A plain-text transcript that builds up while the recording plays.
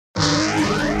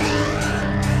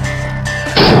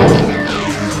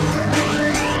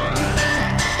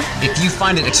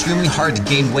find it extremely hard to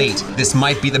gain weight, this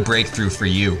might be the breakthrough for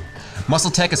you.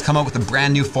 Muscle Tech has come up with a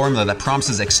brand new formula that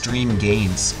promises extreme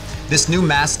gains. This new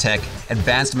Mass Tech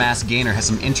Advanced Mass Gainer has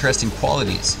some interesting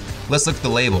qualities. Let's look at the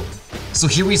label. So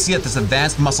here we see that this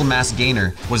Advanced Muscle Mass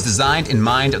Gainer was designed in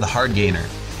mind of the Hardgainer.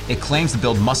 It claims to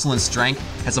build muscle and strength,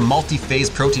 has a multi-phase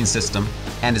protein system,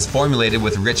 and is formulated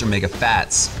with rich omega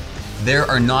fats. There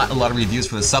are not a lot of reviews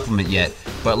for the supplement yet,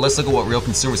 but let's look at what real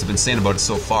consumers have been saying about it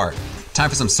so far. Time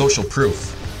for some social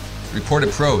proof.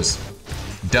 Reported pros.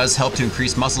 Does help to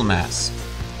increase muscle mass.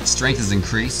 Strength is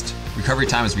increased, recovery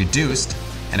time is reduced,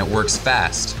 and it works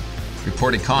fast.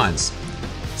 Reported cons.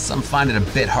 Some find it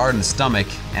a bit hard on the stomach,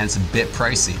 and it's a bit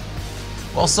pricey.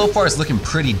 Well, so far it's looking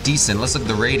pretty decent. Let's look at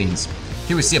the ratings.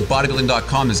 Here we see at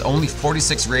bodybuilding.com there's only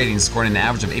 46 ratings, scoring an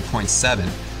average of 8.7.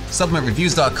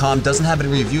 Supplementreviews.com doesn't have any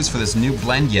reviews for this new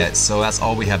blend yet, so that's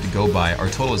all we have to go by. Our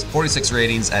total is 46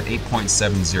 ratings at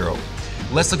 8.70.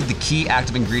 Let's look at the key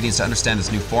active ingredients to understand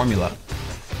this new formula.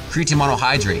 Creatine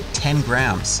monohydrate, 10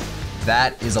 grams.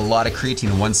 That is a lot of creatine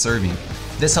in one serving.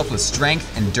 This helps with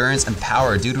strength, endurance, and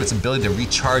power due to its ability to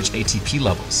recharge ATP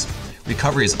levels.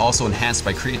 Recovery is also enhanced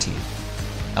by creatine.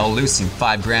 L-leucine,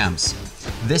 5 grams.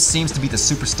 This seems to be the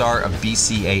superstar of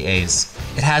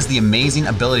BCAAs. It has the amazing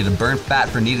ability to burn fat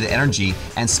for needed energy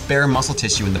and spare muscle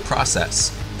tissue in the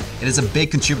process. It is a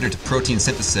big contributor to protein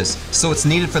synthesis, so it's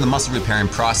needed for the muscle repairing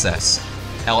process.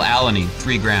 L-alanine,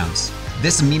 3 grams.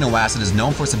 This amino acid is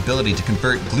known for its ability to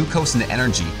convert glucose into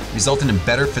energy, resulting in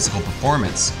better physical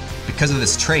performance. Because of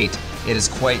this trait, it is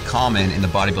quite common in the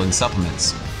bodybuilding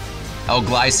supplements.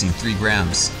 L-glycine, 3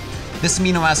 grams. This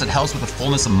amino acid helps with the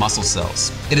fullness of muscle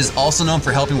cells. It is also known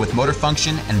for helping with motor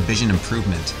function and vision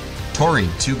improvement.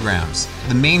 Taurine, 2 grams.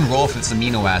 The main role for this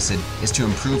amino acid is to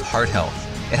improve heart health.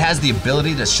 It has the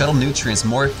ability to shuttle nutrients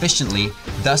more efficiently,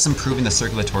 thus improving the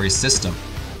circulatory system.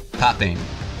 Papain,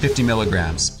 50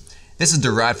 milligrams. This is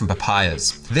derived from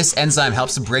papayas. This enzyme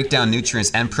helps to break down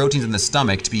nutrients and proteins in the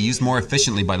stomach to be used more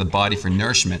efficiently by the body for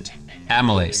nourishment.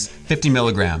 Amylase, 50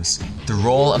 milligrams. The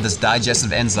role of this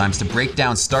digestive enzyme is to break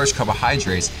down starch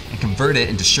carbohydrates and convert it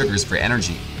into sugars for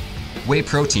energy. Whey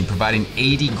protein, providing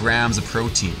 80 grams of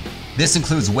protein. This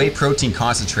includes whey protein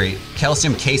concentrate,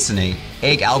 calcium caseinate,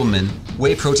 egg albumin,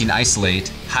 whey protein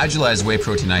isolate, hydrolyzed whey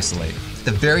protein isolate.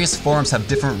 The various forms have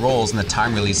different roles in the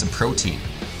time release of protein.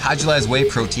 Hydrolyzed whey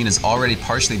protein is already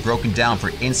partially broken down for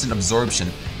instant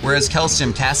absorption, whereas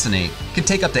calcium caseinate can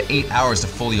take up to 8 hours to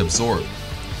fully absorb.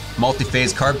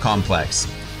 Multi-phase carb complex.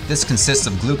 This consists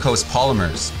of glucose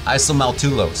polymers,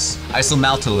 isomaltulose,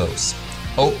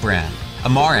 oat bran,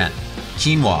 amaranth,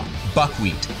 quinoa,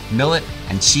 buckwheat, millet,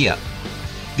 and chia.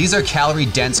 These are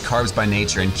calorie-dense carbs by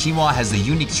nature, and quinoa has the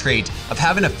unique trait of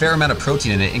having a fair amount of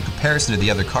protein in it in comparison to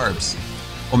the other carbs.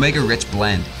 Omega-rich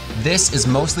blend. This is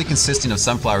mostly consisting of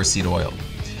sunflower seed oil.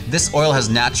 This oil has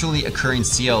naturally occurring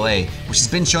CLA, which has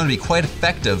been shown to be quite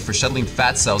effective for shuttling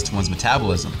fat cells to one's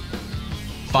metabolism.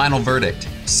 Final verdict.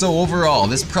 So overall,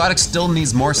 this product still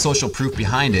needs more social proof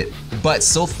behind it, but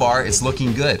so far it's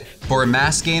looking good. For a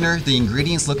mass gainer, the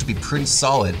ingredients look to be pretty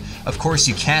solid. Of course,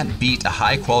 you can't beat a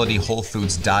high-quality whole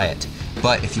foods diet,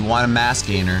 but if you want a mass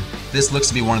gainer, this looks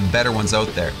to be one of the better ones out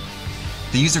there.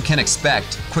 The user can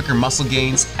expect quicker muscle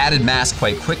gains, added mass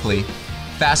quite quickly,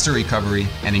 faster recovery,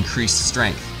 and increased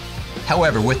strength.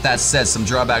 However, with that said, some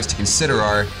drawbacks to consider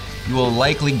are you will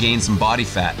likely gain some body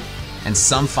fat, and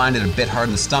some find it a bit hard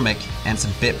in the stomach, and it's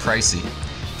a bit pricey.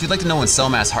 If you'd like to know when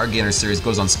Cellmass Hardgainer series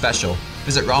goes on special,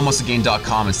 visit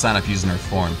rawmusclegain.com and sign up using our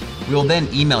form. We will then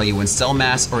email you when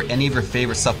Cellmass or any of your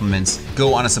favorite supplements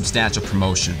go on a substantial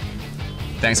promotion.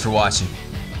 Thanks for watching.